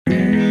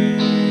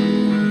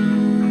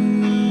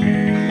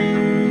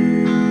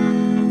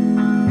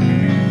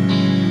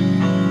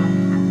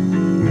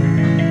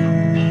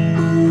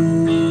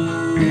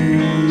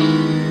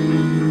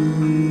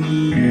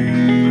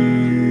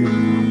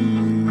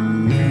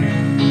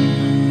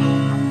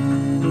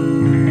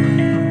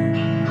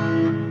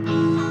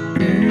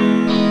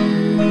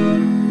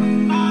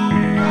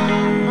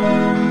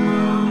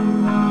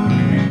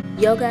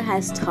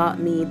has taught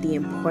me the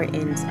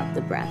importance of the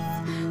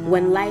breath.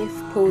 When life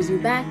pulls you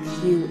back,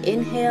 you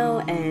inhale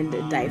and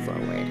dive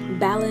forward.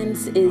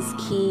 Balance is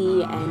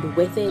key, and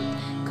with it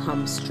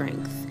comes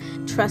strength.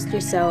 Trust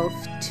yourself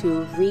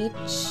to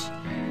reach,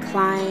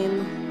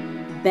 climb,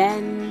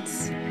 bend,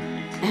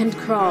 and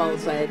crawl,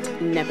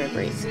 but never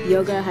break.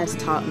 Yoga has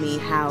taught me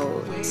how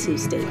to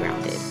stay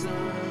grounded.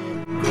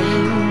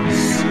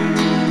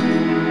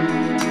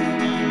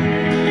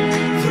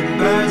 The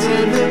birds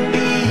and the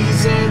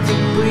bees and the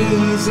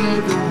breeze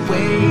and the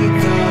way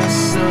the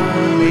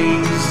sun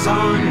lays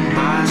on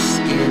my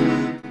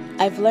skin.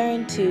 I've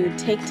learned to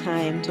take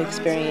time to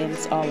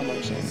experience all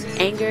emotions.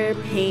 Anger,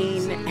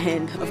 pain,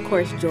 and of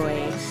course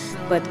joy,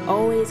 but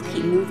always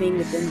keep moving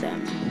within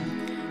them.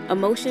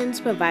 Emotions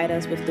provide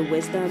us with the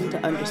wisdom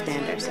to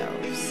understand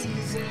ourselves,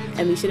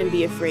 and we shouldn't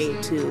be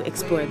afraid to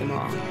explore them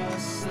all.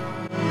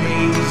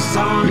 Lays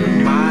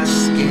on my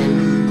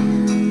skin.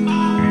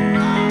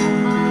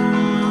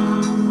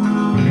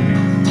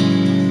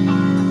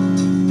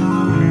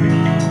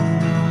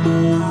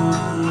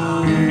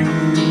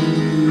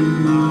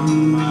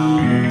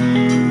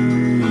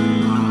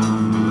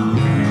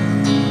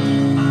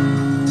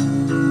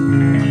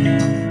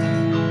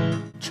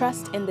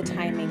 Trust in the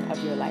timing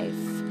of your life.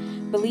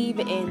 Believe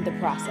in the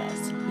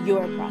process,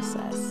 your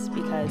process,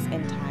 because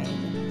in time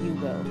you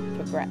will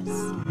progress.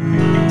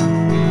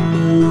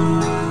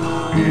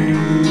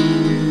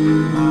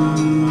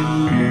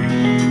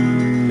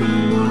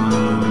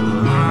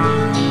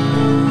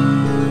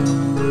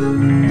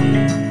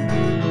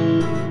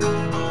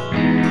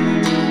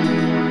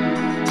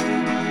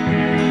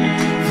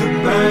 The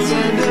birds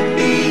and the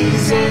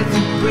bees and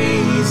the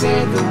breeze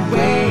and the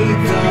way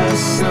the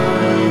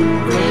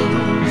sun grins.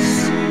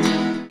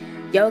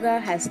 Yoga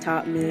has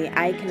taught me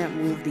I cannot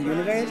move the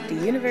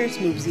universe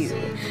moves you,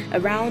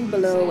 around,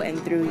 below, and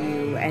through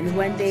you, and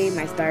one day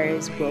my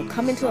stars will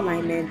come into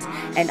alignment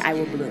and I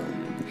will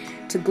bloom,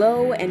 to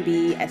glow and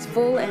be as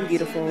full and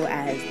beautiful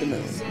as the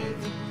moon.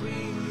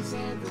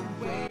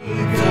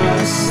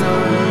 The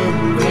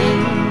sun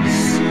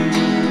grins.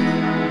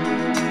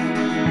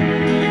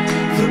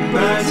 The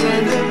birds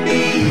and the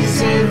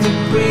bees and the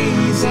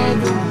breeze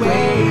and the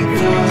way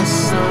the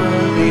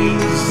sun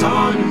lays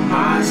on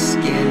my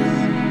skin.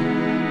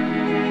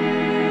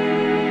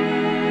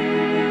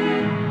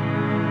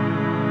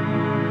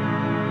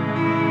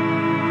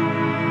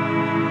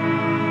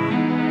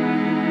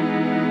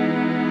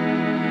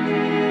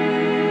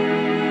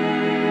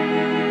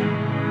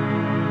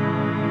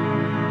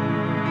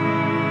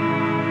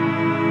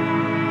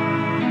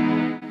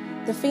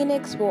 The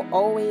phoenix will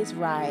always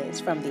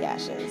rise from the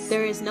ashes.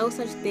 There is no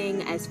such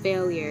thing as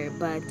failure,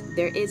 but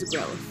there is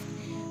growth.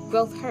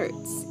 Growth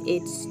hurts.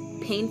 It's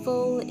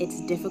painful,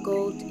 it's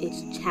difficult,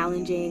 it's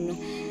challenging,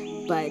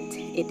 but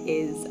it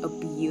is a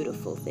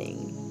beautiful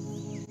thing.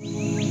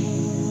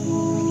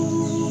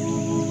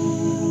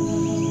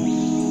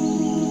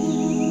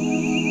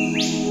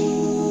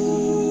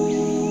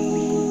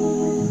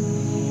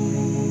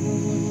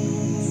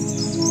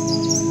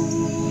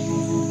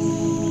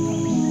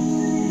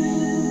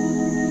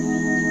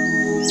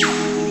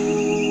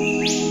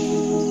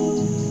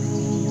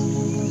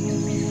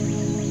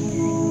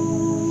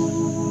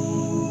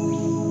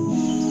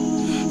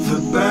 The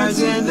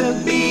birds and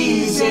the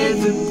bees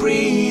and the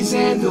breeze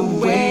and the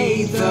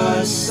way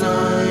the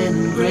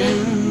sun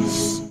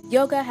grins.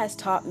 Yoga has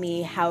taught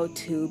me how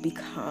to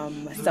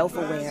become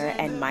self-aware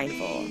and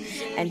mindful,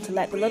 and to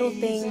let the little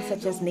things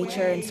such as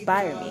nature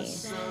inspire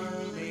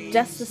me.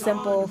 Just the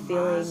simple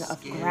feeling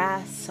of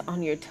grass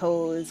on your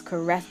toes,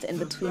 caressed in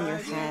between your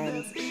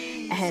hands,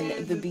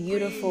 and the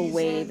beautiful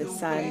way the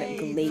sun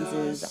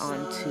glazes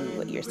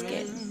onto your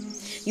skin.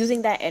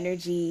 Using that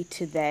energy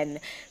to then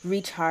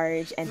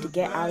recharge and to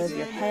get out of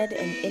your head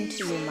and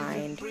into your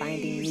mind,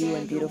 finding new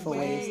and beautiful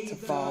ways to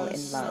fall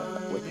in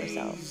love with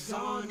yourself.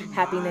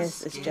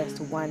 Happiness is just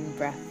one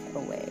breath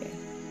away.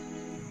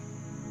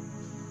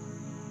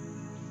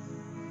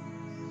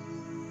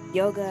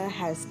 Yoga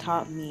has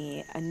taught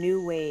me a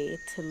new way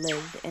to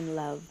live in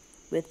love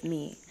with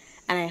me,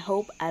 and I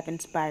hope I've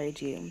inspired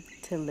you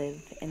to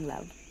live in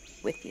love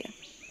with you.